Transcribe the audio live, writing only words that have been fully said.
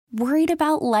Worried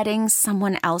about letting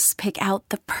someone else pick out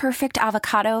the perfect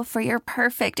avocado for your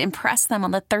perfect impress them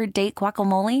on the third date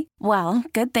guacamole? Well,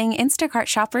 good thing Instacart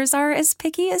shoppers are as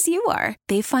picky as you are.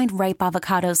 They find ripe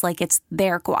avocados like it's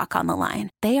their guac on the line.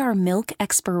 They are milk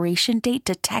expiration date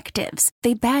detectives.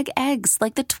 They bag eggs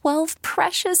like the 12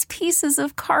 precious pieces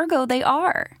of cargo they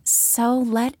are. So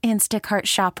let Instacart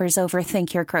shoppers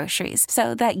overthink your groceries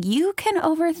so that you can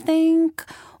overthink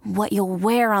what you'll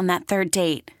wear on that third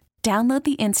date. Download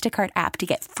the Instacart app to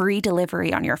get free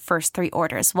delivery on your first 3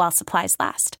 orders while supplies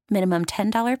last. Minimum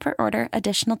 $10 per order.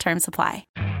 Additional terms apply.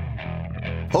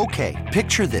 Okay,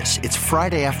 picture this. It's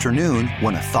Friday afternoon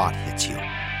when a thought hits you.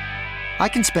 I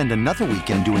can spend another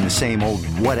weekend doing the same old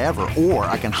whatever, or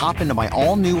I can hop into my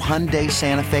all-new Hyundai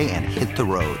Santa Fe and hit the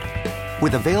road.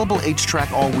 With available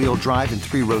H-Track all-wheel drive and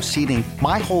 3-row seating,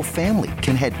 my whole family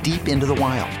can head deep into the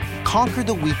wild. Conquer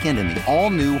the weekend in the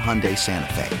all-new Hyundai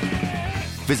Santa Fe.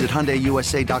 Visit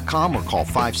HyundaiUSA.com or call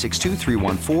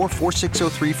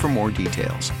 562-314-4603 for more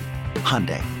details.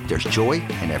 Hyundai, there's joy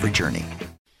in every journey.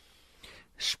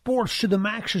 Sports to the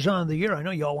Max is on the air. I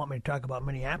know you all want me to talk about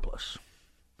Minneapolis.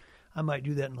 I might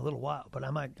do that in a little while, but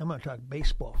I'm going to talk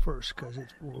baseball first because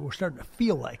we're starting to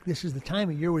feel like this is the time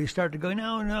of year where you start to go,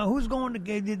 no, who's going to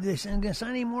get this and going to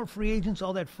sign any more free agents,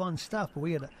 all that fun stuff. But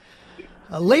we had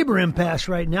a labor impasse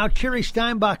right now. Terry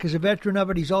Steinbach is a veteran of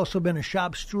it. He's also been a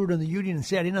shop steward on the union and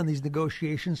sat in on these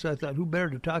negotiations, so I thought who better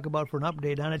to talk about for an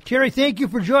update on it. Terry, thank you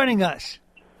for joining us.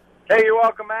 Hey, you're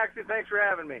welcome, Maxie. Thanks for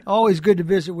having me. Always good to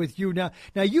visit with you. Now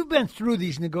you've been through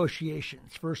these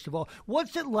negotiations, first of all.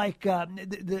 What's it like,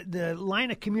 the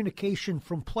line of communication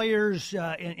from players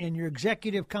and your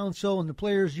executive council and the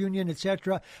players' union, et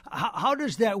cetera? How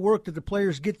does that work? Do the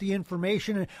players get the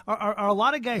information? And are a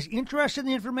lot of guys interested in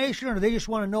the information, or do they just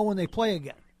want to know when they play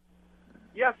again?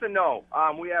 Yes and no.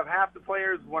 We have half the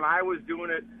players, when I was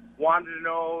doing it, wanted to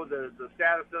know the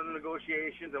status of the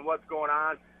negotiations and what's going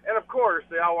on. And, of course,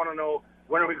 they all want to know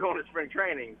when are we going to spring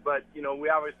training. But, we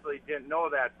obviously didn't know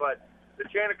that. But the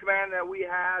chain of command that we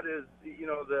had is,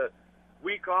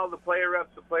 we called the player reps.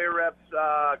 The player reps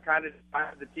kind of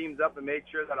divided the teams up and made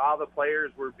sure that all the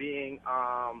players were being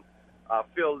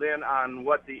filled in on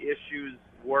what the issues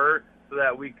were so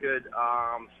that we could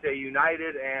stay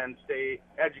united and stay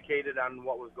educated on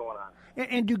what was going on.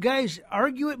 And do guys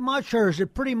argue it much, or is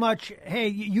it pretty much, hey,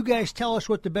 you guys tell us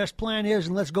what the best plan is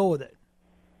and let's go with it?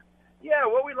 Yeah,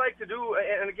 what we like to do,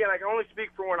 and again, I can only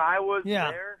speak for when I was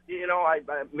there.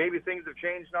 Maybe things have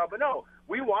changed now, but no,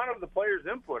 we wanted the players'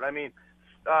 input. I mean,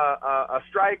 a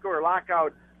strike or a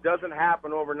lockout doesn't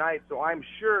happen overnight, so I'm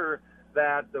sure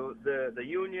that the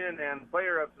union and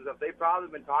player reps, they've probably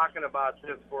been talking about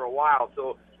this for a while.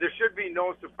 So there should be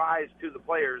no surprise to the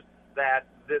players that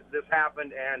this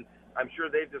happened, and I'm sure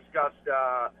they've discussed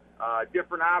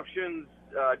different options,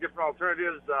 different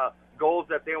alternatives, goals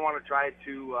that they want to try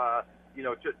to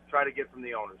get from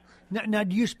the owners. Now,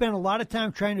 do you spend a lot of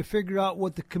time trying to figure out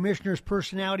what the commissioner's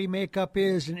personality makeup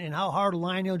is and how hard a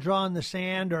line he'll draw in the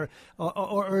sand, or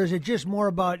is it just more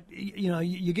about,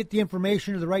 you get the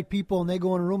information to the right people and they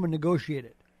go in a room and negotiate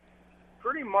it?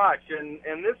 Pretty much,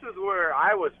 and this is where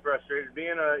I was frustrated,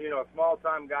 being a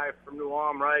small-time guy from New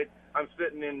Ulm, right? I'm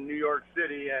sitting in New York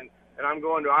City, and I'm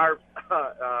going to our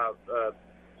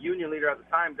union leader at the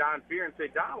time, Don Fear, and say,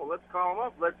 Don, well, let's call him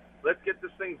up. Let's get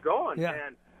this thing going. Yeah.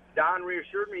 And Don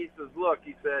reassured me. He says, look,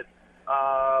 he said,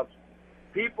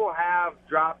 people have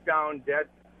dropped down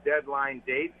deadline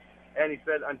dates. And he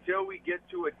said, until we get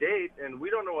to a date, and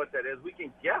we don't know what that is, we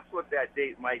can guess what that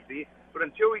date might be, but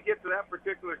until we get to that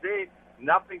particular date,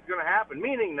 nothing's going to happen.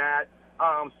 Meaning that,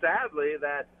 sadly,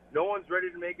 that no one's ready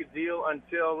to make a deal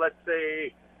until, let's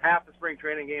say, half the spring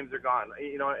training games are gone.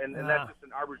 And that's just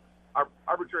an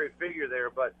arbitrary figure there.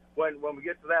 But when we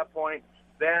get to that point,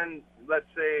 then let's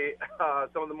say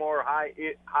some of the more high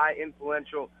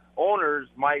influential owners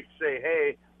might say,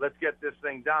 hey, let's get this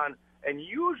thing done. And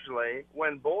usually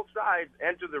when both sides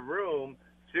enter the room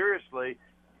seriously,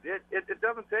 it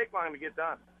doesn't take long to get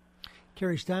done.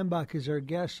 Terry Steinbach is our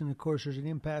guest, and, of course, there's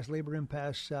an labor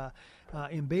impasse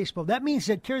in baseball. That means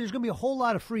that, Terry, there's going to be a whole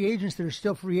lot of free agents that are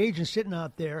still free agents sitting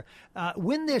out there.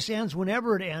 When this ends,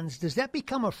 whenever it ends, does that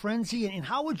become a frenzy? And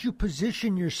how would you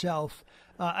position yourself?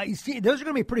 Those are going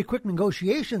to be pretty quick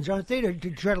negotiations, aren't they,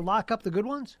 to try to lock up the good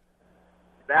ones?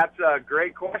 That's a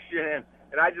great question.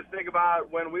 And I just think about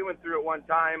when we went through it one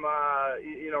time,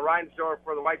 Reinsdorf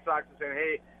for the White Sox was saying,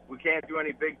 hey, we can't do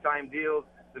any big-time deals.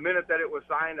 The minute that it was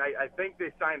signed, I think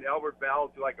they signed Albert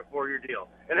Bell to like a 4-year deal.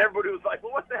 And everybody was like,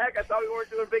 well, what the heck? I thought we weren't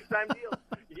doing big-time deals.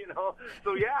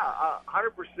 So, yeah,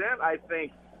 100% I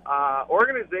think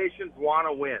organizations want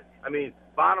to win. I mean,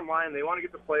 bottom line, they want to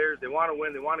get the players, they want to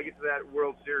win, they want to get to that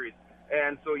World Series.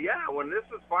 And so, yeah, when this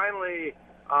is finally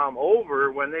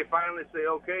over, when they finally say,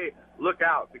 okay, look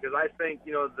out, because I think,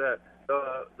 you know,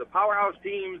 the powerhouse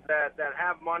teams that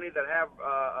have money, that have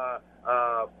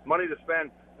money to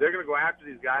spend, they're going to go after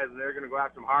these guys, and they're going to go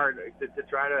after them hard to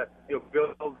try to, you know,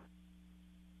 build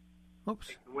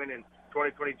win in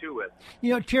 2022 with.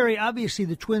 You know, Terry, obviously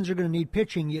the Twins are going to need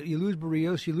pitching. You lose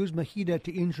Barrios, you lose Mahida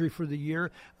to injury for the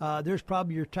year. There's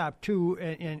probably your top two,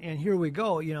 and here we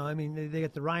go. You know, I mean, they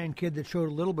got the Ryan kid that showed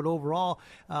a little bit overall.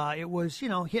 It was, you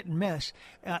know, hit and miss.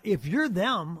 If you're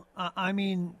them, I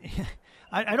mean,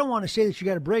 I don't want to say that you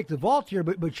got to break the vault here,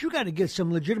 but you got to get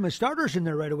some legitimate starters in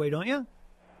there right away, don't you?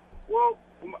 Well,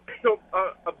 so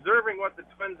observing what the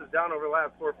Twins have done over the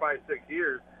last 4, 5, 6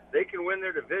 years, they can win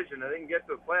their division and they can get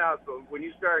to the playoffs. But when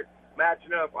you start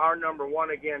matching up our number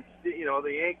one against, you know,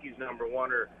 the Yankees number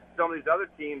one or some of these other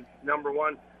teams number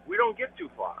one, we don't get too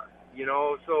far, you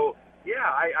know. So, yeah,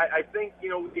 I think, you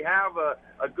know, we have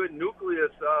a good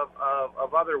nucleus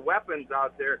of other weapons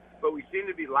out there, but we seem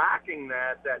to be lacking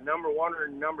that number one or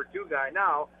number two guy.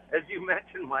 Now, as you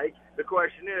mentioned, Mike, the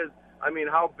question is, I mean,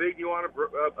 how big do you want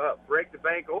to break the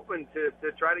bank open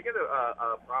to try to get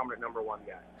a prominent number one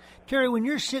guy? Terry, when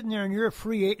you're sitting there and you're a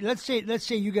free agent, let's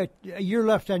say you got a year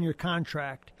left on your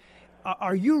contract,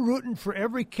 are you rooting for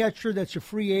every catcher that's a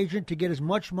free agent to get as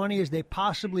much money as they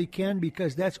possibly can,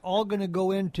 because that's all going to go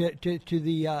into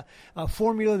the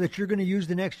formula that you're going to use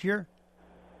the next year?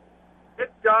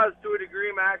 It does to a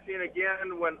degree, Maxie. And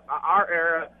again, when our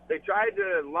era, they tried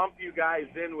to lump you guys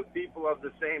in with people of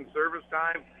the same service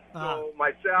time. So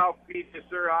myself, Pete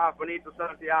Surhoff, Benito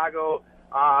Santiago,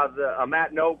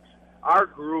 Matt Noakes, our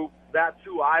group, that's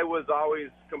who I was always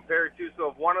compared to.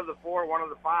 So if one of the four, one of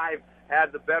the five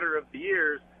had the better of the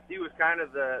years, he was kind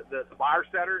of the bar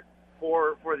setter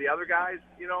for the other guys,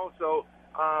 you know. So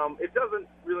it doesn't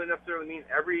really necessarily mean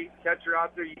every catcher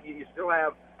out there. You still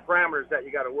have parameters that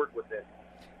you got to work within.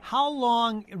 How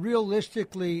long,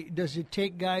 realistically, does it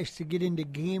take guys to get into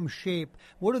game shape?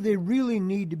 What do they really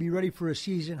need to be ready for a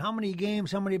season? How many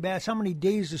games, how many bats, how many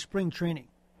days of spring training?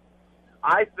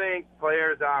 I think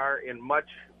players are in much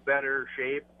better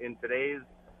shape in today's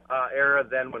era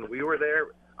than when we were there.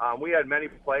 We had many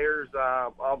players,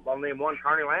 I'll name one,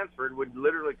 Carney Lansford, would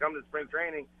literally come to spring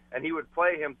training, and he would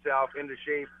play himself into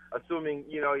shape, assuming,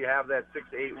 you know, you have that 6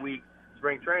 to 8 week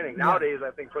spring training. Nowadays, I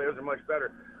think players are much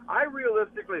better. I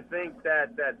realistically think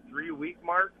that 3 week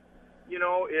mark, you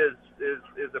know, is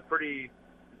a pretty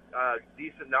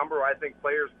decent number. I think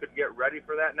players could get ready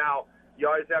for that. Now, you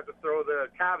always have to throw the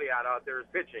caveat out there as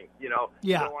pitching. You know,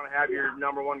 you don't want to have your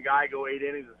number one guy go 8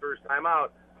 innings the first time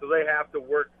out, so they have to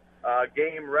work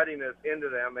game readiness into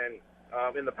them.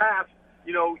 And in the past,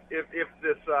 you know, if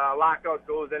this lockout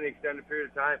goes any extended period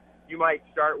of time, you might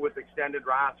start with extended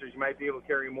rosters. You might be able to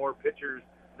carry more pitchers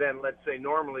than, let's say,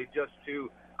 normally, just to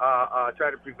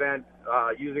try to prevent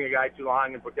using a guy too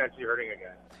long and potentially hurting a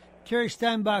guy. Terry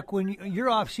Steinbach, when you're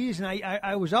off season,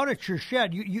 I was out at your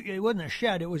shed. It wasn't a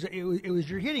shed; it was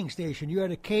your hitting station. You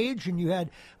had a cage and you had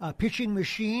a pitching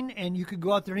machine, and you could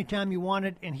go out there anytime you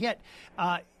wanted and hit.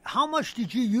 How much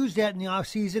did you use that in the off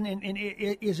season? And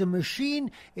is a machine,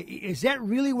 is that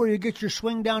really where you get your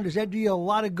swing down? Does that do you a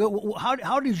lot of good?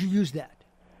 How did you use that?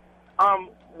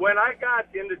 When I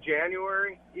got into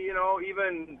January, you know,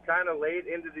 even kind of late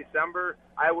into December,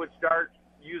 I would start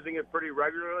using it pretty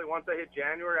regularly. Once I hit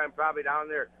January, I'm probably down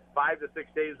there 5 to 6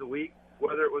 days a week,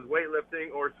 whether it was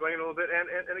weightlifting or swinging a little bit.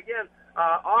 And again,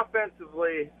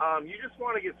 offensively, you just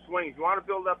want to get swings. You want to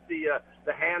build up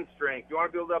the hand strength. You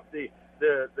want to build up the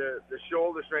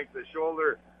shoulder strength, the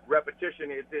shoulder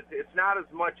repetition. It's not as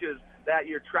much as that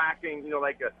you're tracking, you know,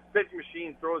 like a pitch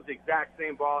machine throws the exact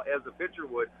same ball as a pitcher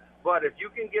would. But if you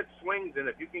can get swings in,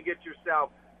 if you can get yourself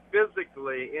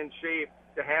physically in shape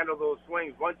to handle those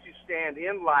swings, once you stand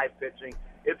in live pitching,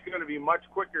 it's going to be much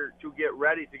quicker to get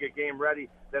ready, to get game ready,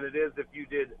 than it is if you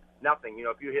did nothing. You know,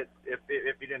 if you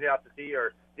didn't hit off the tee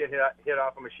or didn't hit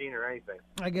off a machine or anything.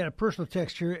 I got a personal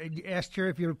text here. Asked her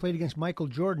if you ever played against Michael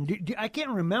Jordan. I can't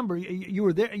remember. You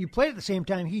were there. You played at the same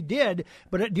time he did,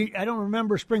 but I don't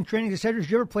remember spring training. Did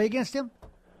you ever play against him?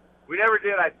 We never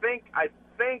did. I think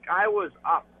I was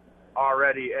up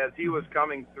already as he was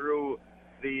coming through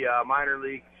the minor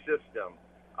league system.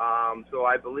 So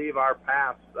I believe our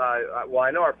paths,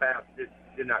 I know our paths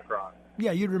did not cross.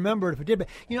 Yeah, you'd remember it if it did. But,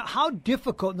 you know, how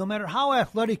difficult, no matter how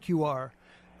athletic you are,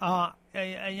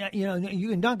 you know, you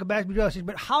can dunk a basketball,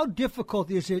 but how difficult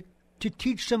is it to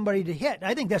teach somebody to hit?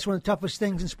 I think that's one of the toughest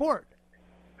things in sport.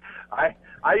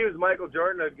 I use Michael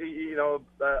Jordan,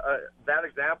 that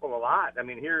example a lot. I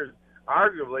mean, here's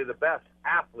arguably the best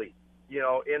athlete,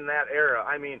 in that era.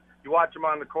 I mean, you watch him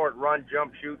on the court, run,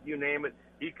 jump, shoot, you name it.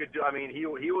 He could do. I mean, he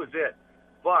was it.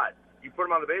 But you put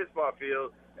him on the baseball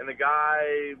field, and the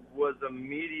guy was a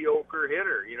mediocre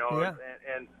hitter, Yeah.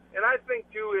 And I think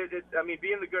too,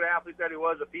 being the good athlete that he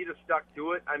was, if he'd have stuck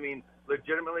to it, I mean,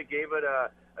 legitimately gave it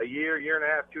a year and a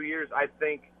half, 2 years, I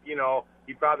think,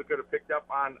 he probably could have picked up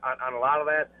on a lot of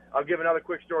that. I'll give another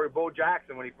quick story. Bo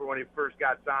Jackson, when he first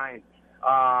got signed,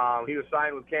 he was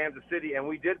signed with Kansas City, and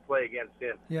we did play against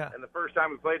him. Yeah. And the first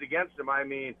time we played against him, I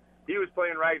mean, he was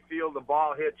playing right field. The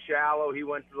ball hit shallow. He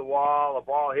went to the wall. The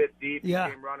ball hit deep. Yeah.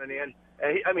 He came running in.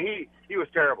 And he was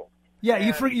terrible. Yeah,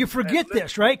 you forget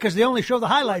this, right? Because they only show the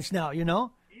highlights now, Yeah,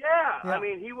 Yeah. I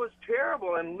mean, he was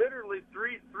terrible. And literally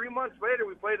three months later,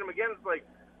 we played him again. It's like,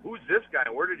 who's this guy?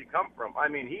 Where did he come from? I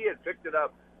mean, he had picked it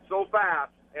up so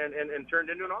fast and turned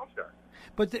into an all-star.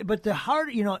 But the hard,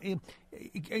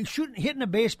 hitting a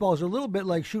baseball is a little bit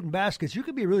like shooting baskets. You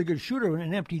could be a really good shooter in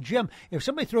an empty gym. If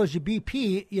somebody throws you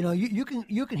BP,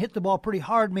 you can hit the ball pretty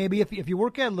hard maybe if you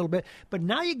work at it a little bit. But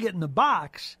now you get in the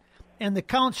box, and the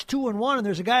count's 2-1, and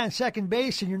there's a guy on second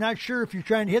base, and you're not sure if you're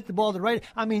trying to hit the ball to the right.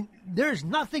 I mean, there's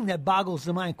nothing that boggles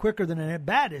the mind quicker than an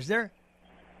at-bat, is there?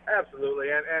 Absolutely,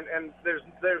 and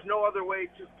there's no other way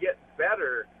to get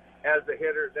better as a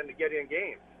hitter than to get in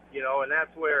games, and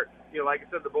that's where, like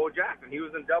I said, the Bo Jackson, he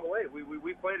was in Double-A.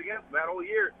 We played against him that whole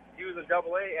year. He was in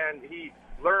Double-A, and he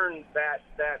learned that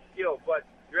skill. But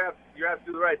you're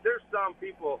absolutely right. There's some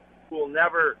people who will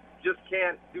never, just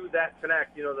can't do that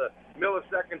connect. The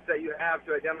milliseconds that you have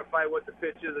to identify what the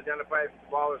pitch is, identify if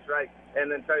the ball is right,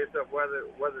 and then tell yourself whether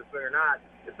it's there or not,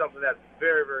 is something that's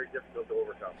very, very difficult to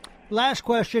overcome. Last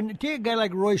question. Take a guy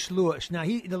like Royce Lewis. Now,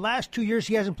 the last 2 years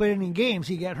he hasn't played any games.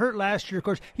 He got hurt last year. Of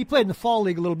course, he played in the fall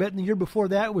league a little bit, and the year before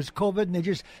that was COVID, and they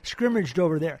just scrimmaged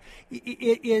over there.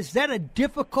 Is that a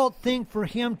difficult thing for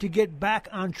him to get back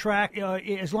on track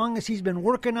as long as he's been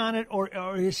working on it,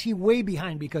 or is he way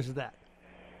behind because of that?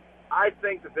 I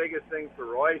think the biggest thing for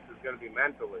Royce is going to be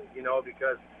mentally,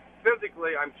 because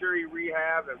physically I'm sure he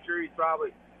rehabbed. I'm sure he's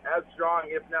probably as strong,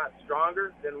 if not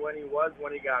stronger, than when he was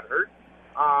when he got hurt.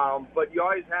 But you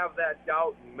always have that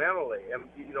doubt mentally, am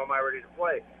I ready to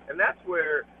play? And that's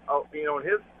where, in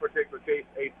his particular case,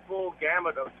 a full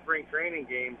gamut of spring training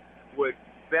games would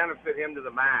benefit him to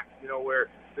the max,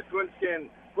 where the Twins can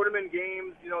put him in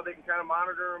games, they can kind of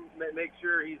monitor him, make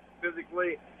sure he's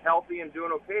physically healthy and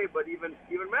doing okay, but even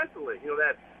mentally,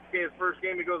 his first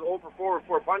game he goes 0 for 4 with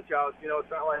 4 punch-outs, it's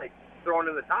not like throwing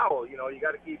in the towel, you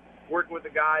got to keep working with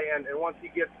the guy, and once he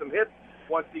gets some hits,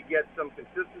 once he gets some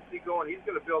consistency going, he's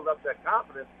going to build up that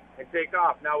confidence and take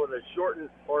off. Now with a shortened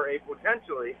or a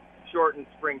potentially shortened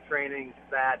spring training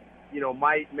that,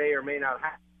 may or may not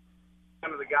happen,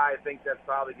 kind of the guy I think that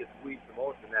probably gets squeezed the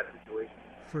most in that situation.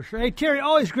 For sure. Hey, Terry,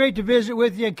 always great to visit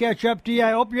with you and catch up to you.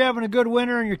 I hope you're having a good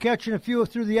winter and you're catching a few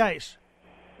through the ice.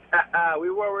 We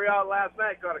were out last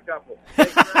night, caught a couple.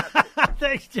 Thanks,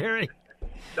 Thanks, Terry.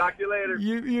 Talk to you later.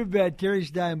 You bet. Terry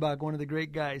Steinbach, one of the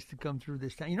great guys to come through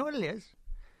this time. You know what it is?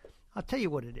 I'll tell you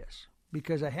what it is.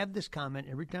 Because I have this comment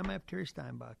every time I have Terry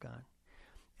Steinbach on,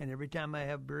 and every time I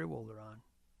have Barry Wolder on,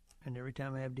 and every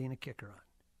time I have Dana Kicker on.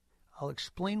 I'll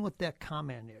explain what that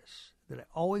comment is that I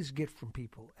always get from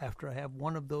people after I have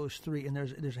one of those three, and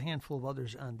there's a handful of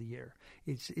others on the air.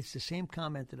 It's the same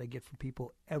comment that I get from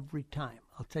people every time.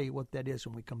 I'll tell you what that is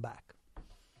when we come back.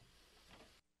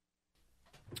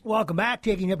 Welcome back.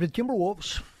 Taking you up to the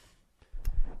Timberwolves.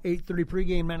 8:30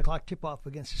 pregame, 9 o'clock tip-off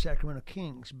against the Sacramento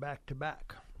Kings,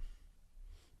 back-to-back.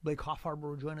 Blake Hoffarber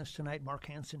will join us tonight. Mark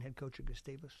Hansen, head coach of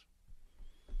Gustavus.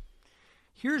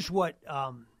 Here's what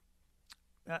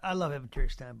I love having Terry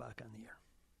Steinbach on the air.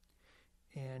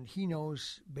 And he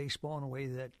knows baseball in a way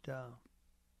that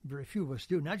very few of us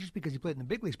do. Not just because he played in the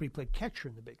big leagues, but he played catcher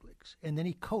in the big leagues. And then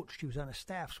he coached. He was on a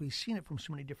staff, so he's seen it from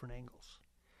so many different angles.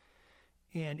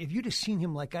 And if you'd have seen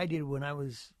him like I did when I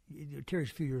was,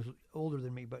 Terry's a few years older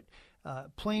than me, but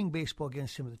playing baseball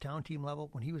against him at the town team level,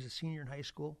 when he was a senior in high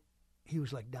school, he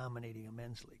was like dominating a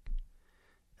men's league.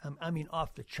 I mean,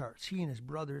 off the charts. He and his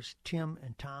brothers, Tim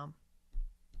and Tom,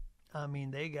 I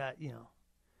mean, they got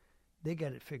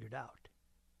it figured out.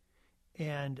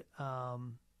 And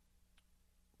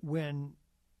when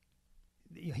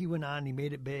he went on, he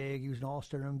made it big. He was an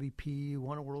all-star MVP,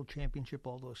 won a world championship,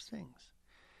 all those things.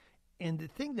 And the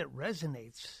thing that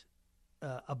resonates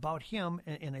about him,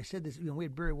 and I said this, we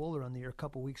had Barry Wolder on the air a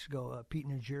couple weeks ago. Pete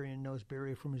Nigerian knows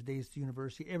Barry from his days at the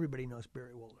university. Everybody knows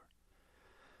Barry Wolder.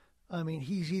 I mean,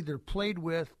 he's either played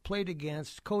with, played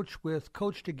against, coached with,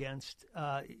 coached against,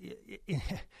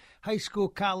 high school,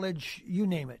 college, you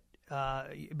name it.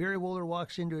 Barry Wohler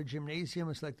walks into a gymnasium.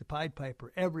 It's like the Pied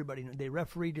Piper. Everybody knows. They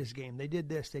refereed his game. They did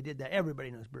this. They did that.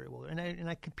 Everybody knows Barry Wohler. And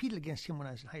I competed against him when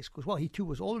I was in high school as well. He, too,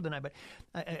 was older than I, but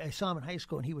I saw him in high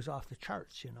school, and he was off the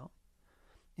charts, you know.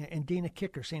 And Dana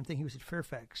Kicker, same thing. He was at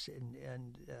Fairfax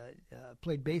and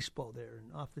played baseball there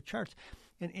and off the charts.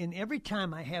 And every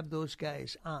time I have those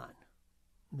guys on,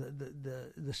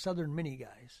 the Southern Mini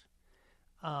guys,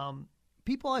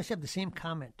 people always have the same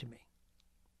comment to me.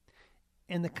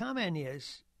 And the comment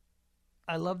is,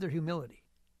 I love their humility.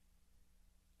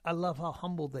 I love how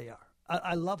humble they are.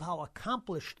 I love how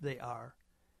accomplished they are.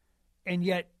 And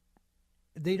yet,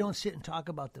 they don't sit and talk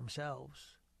about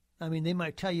themselves. I mean, they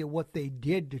might tell you what they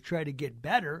did to try to get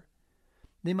better.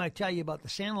 They might tell you about the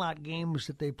Sandlot games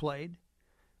that they played.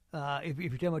 If you're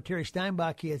talking about Terry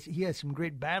Steinbach, he has some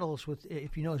great battles with,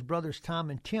 if you know his brothers Tom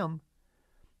and Tim,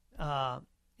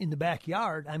 in the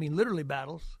backyard. I mean, literally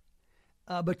battles.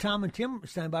 But Tom and Tim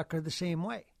Steinbach are the same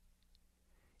way.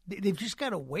 They've just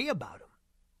got a way about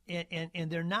them, and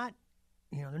they're not,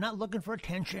 they're not looking for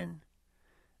attention.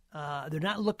 They're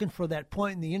not looking for that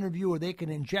point in the interview where they can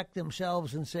inject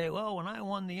themselves and say, well, when I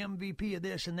won the MVP of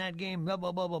this and that game, blah,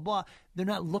 blah, blah, blah, blah. They're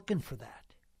not looking for that.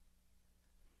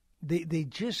 They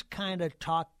just kind of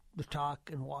talk the talk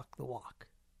and walk the walk.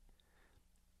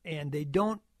 And they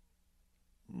don't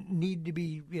need to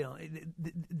be,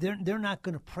 they're not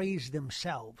going to praise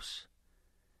themselves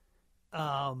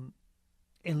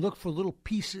and look for little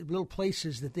pieces, little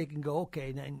places that they can go,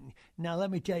 okay, now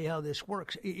let me tell you how this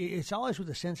works. It's always with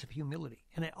a sense of humility.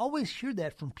 And I always hear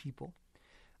that from people,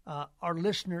 our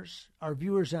listeners, our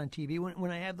viewers on TV.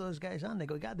 When I have those guys on, they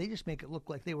go, God, they just make it look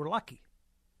like they were lucky.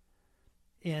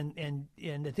 And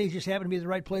that they just happened to be at the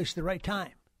right place at the right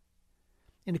time.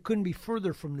 And it couldn't be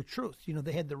further from the truth.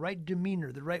 They had the right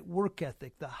demeanor, the right work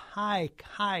ethic, the high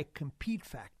compete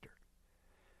factor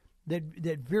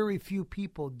that very few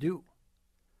people do.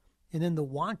 And then the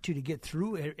want to get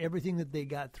through everything that they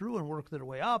got through and work their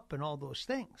way up and all those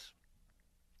things.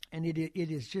 And it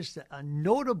is just a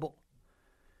notable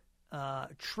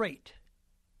trait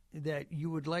that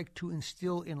you would like to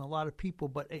instill in a lot of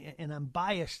people. And I'm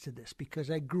biased to this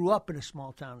because I grew up in a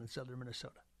small town in southern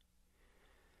Minnesota.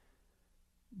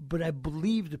 But I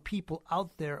believe the people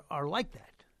out there are like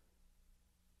that.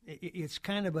 It's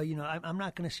kind of I'm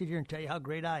not going to sit here and tell you how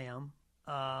great I am.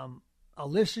 I'll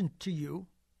listen to you.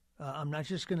 I'm not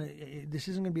just going to, this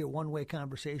isn't going to be a one-way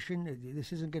conversation.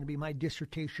 This isn't going to be my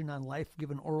dissertation on life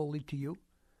given orally to you.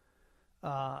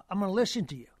 I'm going to listen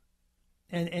to you.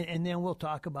 And then we'll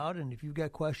talk about it. And if you've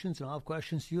got questions, and I'll have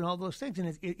questions to you and all those things.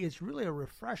 And it's really a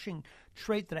refreshing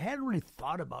trait that I hadn't really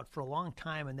thought about for a long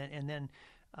time. And then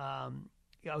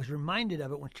I was reminded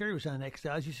of it when Terry was on next.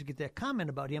 I used to get that comment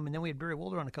about him. And then we had Barry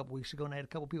Wohler on a couple weeks ago, and I had a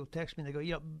couple people text me. And they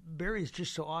go, Barry's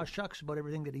just so aw shucks about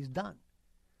everything that he's done.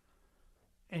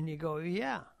 And you go,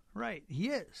 yeah, right, he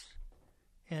is.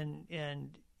 And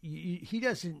he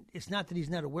doesn't, it's not that he's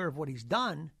not aware of what he's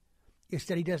done. It's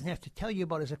that he doesn't have to tell you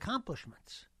about his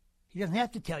accomplishments. He doesn't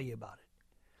have to tell you about it.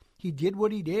 He did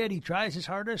what he did. He tries his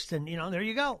hardest, and, there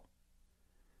you go.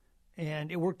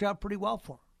 And it worked out pretty well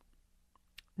for him.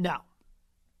 Now,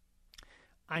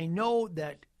 I know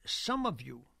that some of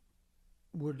you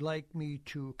would like me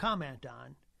to comment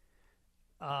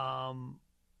on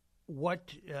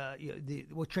what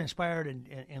transpired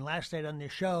in last night on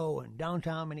this show and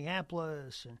downtown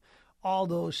Minneapolis and all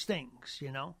those things,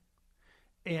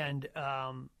 And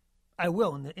I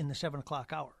will in the 7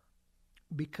 o'clock hour,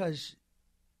 because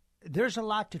there's a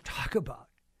lot to talk about.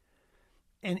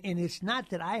 And it's not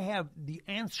that I have the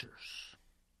answers.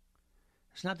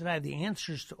 It's not that I have the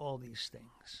answers to all these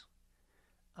things.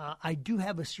 I do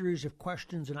have a series of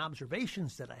questions and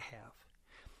observations that I have.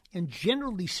 And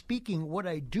generally speaking, what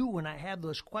I do when I have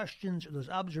those questions or those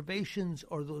observations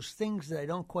or those things that I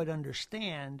don't quite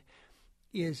understand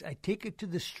is I take it to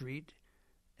the street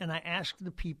and I ask the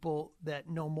people that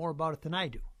know more about it than I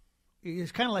do.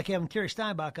 It's kind of like having Terry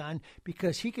Steinbach on,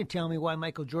 because he can tell me why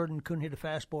Michael Jordan couldn't hit a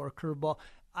fastball or a curveball.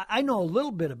 I know a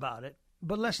little bit about it,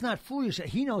 but let's not fool yourself.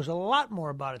 He knows a lot more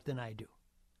about it than I do.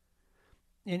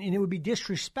 And it would be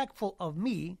disrespectful of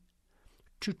me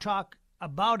to talk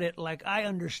about it like I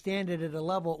understand it at a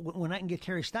level when I can get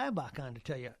Terry Steinbach on to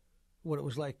tell you what it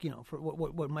was like, for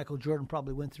what Michael Jordan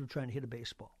probably went through trying to hit a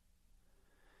baseball.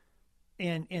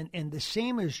 And the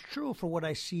same is true for what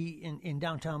I see in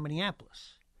downtown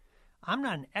Minneapolis. I'm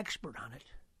not an expert on it.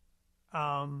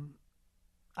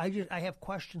 I have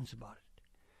questions about it.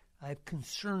 I have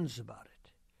concerns about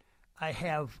it. I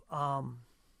have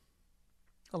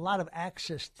a lot of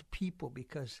access to people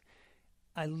because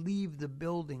I leave the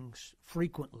buildings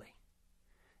frequently.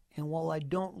 And while I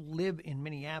don't live in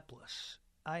Minneapolis,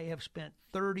 I have spent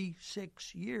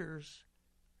 36 years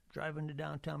driving to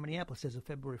downtown Minneapolis as of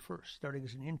February 1st, starting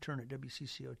as an intern at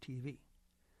WCCO TV.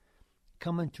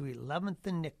 Coming to 11th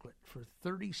and Nicollet for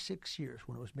 36 years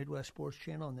when it was Midwest Sports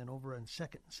Channel and then over on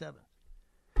 2nd and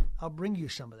 7th. I'll bring you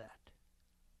some of that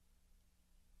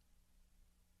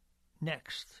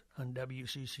next on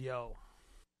WCCO.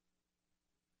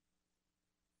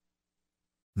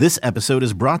 This episode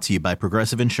is brought to you by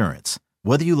Progressive Insurance.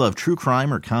 Whether you love true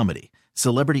crime or comedy,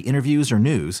 celebrity interviews or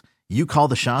news, you call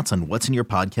the shots on what's in your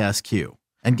podcast queue.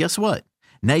 And guess what?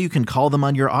 Now you can call them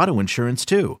on your auto insurance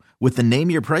too with the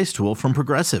Name Your Price tool from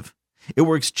Progressive. It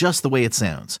works just the way it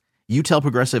sounds. You tell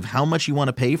Progressive how much you want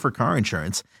to pay for car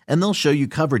insurance, and they'll show you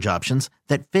coverage options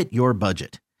that fit your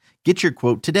budget. Get your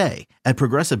quote today at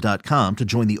Progressive.com to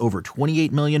join the over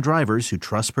 28 million drivers who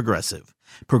trust Progressive.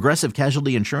 Progressive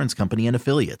Casualty Insurance Company and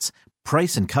Affiliates.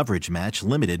 Price and coverage match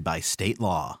limited by state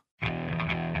law.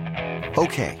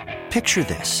 Okay, picture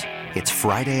this. It's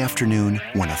Friday afternoon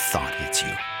when a thought hits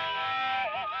you.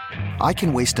 I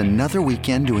can waste another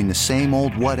weekend doing the same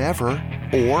old whatever,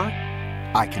 or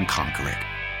I can conquer it.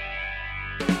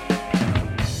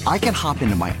 I can hop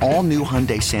into my all-new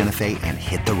Hyundai Santa Fe and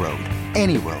hit the road.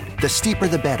 Any road. The steeper,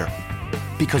 the better.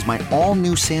 Because my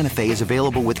all-new Santa Fe is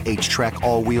available with H-Track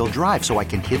all-wheel drive, so I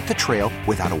can hit the trail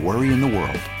without a worry in the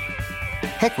world.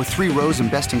 Heck, with 3 rows and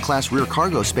best-in-class rear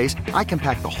cargo space, I can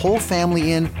pack the whole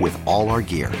family in with all our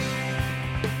gear.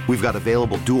 We've got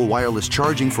available dual wireless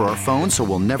charging for our phones, so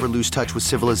we'll never lose touch with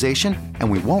civilization, and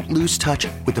we won't lose touch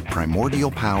with the primordial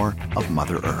power of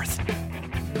Mother Earth.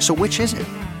 So which is it?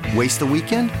 Waste the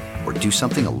weekend or do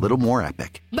something a little more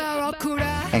epic?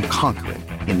 And conquer it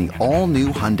in the all-new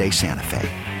Hyundai Santa Fe.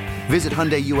 Visit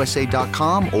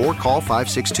HyundaiUSA.com or call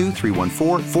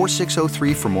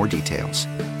 562-314-4603 for more details.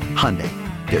 Hyundai,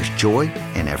 there's joy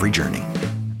in every journey.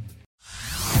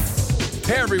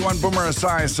 Hey everyone, Boomer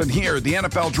Esiason here. The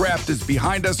NFL Draft is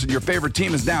behind us and your favorite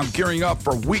team is now gearing up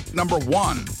for week number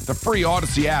 1. The free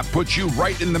Odyssey app puts you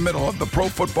right in the middle of the pro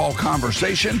football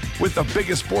conversation with the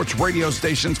biggest sports radio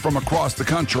stations from across the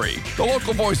country. The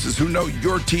local voices who know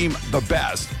your team the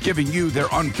best, giving you their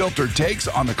unfiltered takes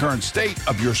on the current state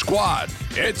of your squad.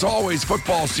 It's always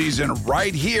football season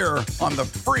right here on the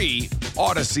free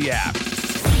Odyssey app.